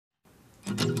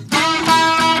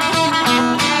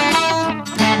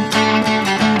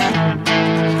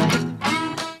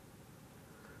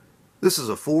This is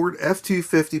a Ford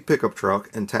F250 pickup truck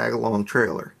and tag-along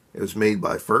trailer. It was made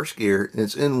by First Gear and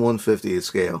it's in 1/50th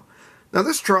scale. Now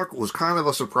this truck was kind of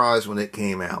a surprise when it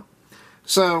came out.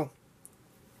 So,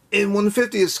 in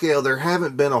 1/50th scale there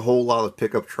haven't been a whole lot of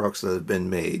pickup trucks that have been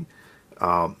made.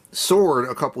 Sword,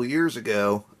 a couple years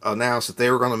ago, announced that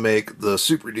they were going to make the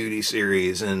Super Duty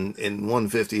series in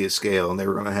 1/50th scale, and they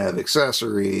were going to have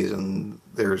accessories, and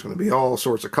there's going to be all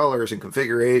sorts of colors and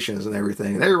configurations and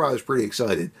everything, and everybody was pretty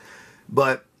excited.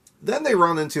 But then they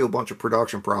run into a bunch of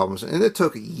production problems, and it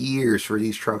took years for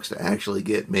these trucks to actually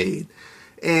get made.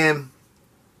 And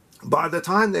by the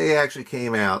time they actually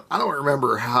came out, I don't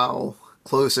remember how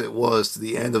close it was to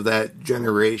the end of that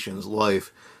generation's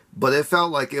life, but it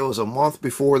felt like it was a month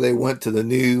before they went to the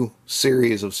new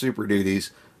series of Super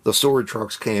Duties, the Sword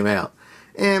trucks came out.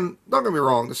 And don't get me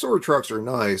wrong, the Sword trucks are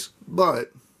nice,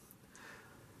 but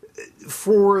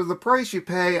for the price you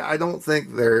pay, I don't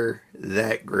think they're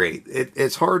that great.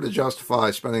 It's hard to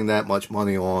justify spending that much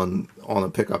money on a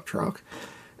pickup truck.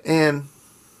 And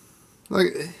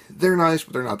like, they're nice,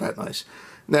 but they're not that nice.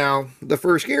 Now, the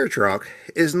First Gear truck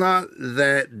is not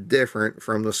that different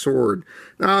from the Sword.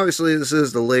 Now, obviously, this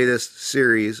is the latest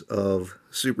series of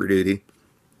Super Duty.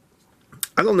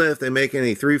 I don't know if they make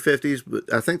any 350s,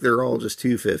 but I think they're all just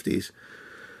 250s.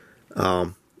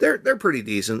 They're pretty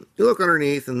decent. You look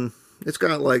underneath, and it's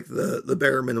got like the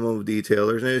bare minimum of detail.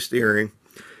 There's no steering.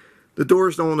 The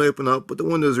doors don't open up, but the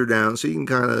windows are down, so you can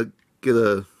kind of get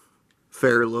a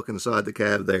fair look inside the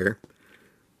cab there.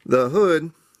 The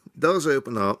hood does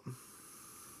open up,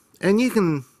 and you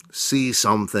can see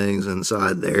some things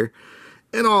inside there.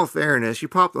 In all fairness, you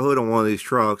pop the hood on one of these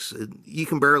trucks, you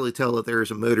can barely tell that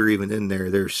there's a motor even in there.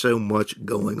 There's so much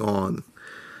going on.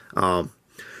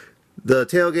 The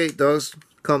tailgate does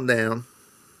come down,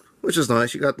 which is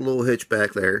nice. You got the little hitch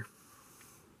back there.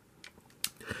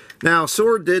 Now,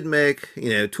 Sword did make,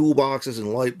 toolboxes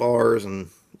and light bars and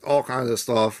all kinds of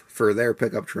stuff for their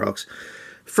pickup trucks.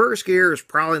 First Gear is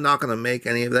probably not going to make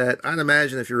any of that. I'd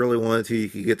imagine if you really wanted to, you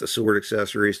could get the Sword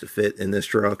accessories to fit in this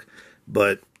truck,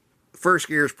 but First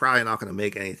Gear is probably not going to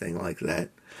make anything like that.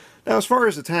 Now, as far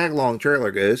as the tag-along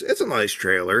trailer goes, it's a nice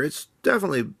trailer. It's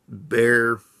definitely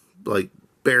bare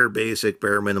basic,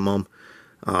 bare minimum.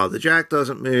 The jack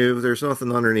doesn't move. There's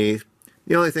nothing underneath.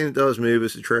 The only thing that does move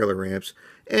is the trailer ramps.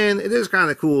 And it is kind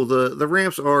of cool. The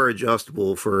ramps are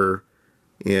adjustable for,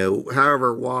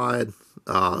 however wide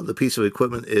the piece of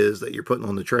equipment is that you're putting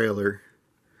on the trailer.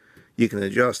 You can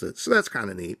adjust it. So that's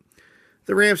kind of neat.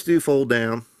 The ramps do fold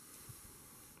down.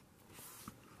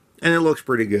 And it looks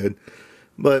pretty good.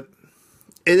 But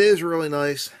it is really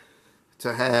nice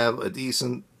to have a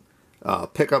decent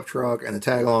pickup truck and a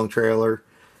tag-along trailer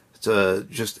to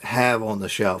just have on the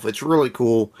shelf. It's really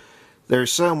cool.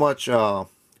 There's so much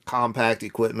compact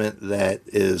equipment that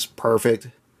is perfect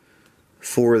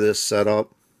for this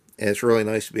setup, and it's really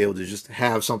nice to be able to just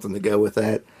have something to go with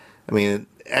that. I mean,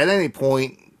 at any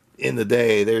point in the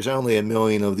day, there's only a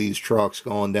million of these trucks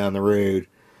going down the road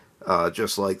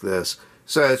just like this.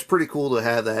 So it's pretty cool to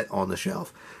have that on the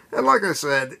shelf. And like I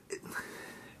said,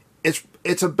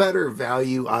 it's a better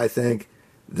value, I think,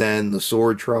 than the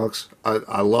Sword trucks.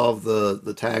 I love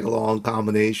the tag-along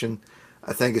combination.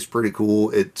 I think it's pretty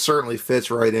cool. It certainly fits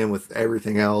right in with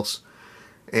everything else.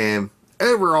 And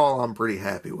overall, I'm pretty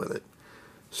happy with it.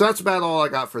 So that's about all I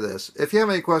got for this. If you have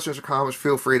any questions or comments,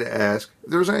 feel free to ask.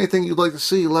 If there's anything you'd like to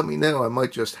see, let me know. I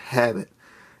might just have it.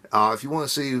 If you want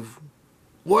to see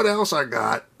what else I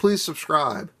got, please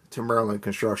subscribe to Maryland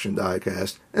Construction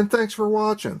Diecast. And thanks for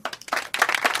watching.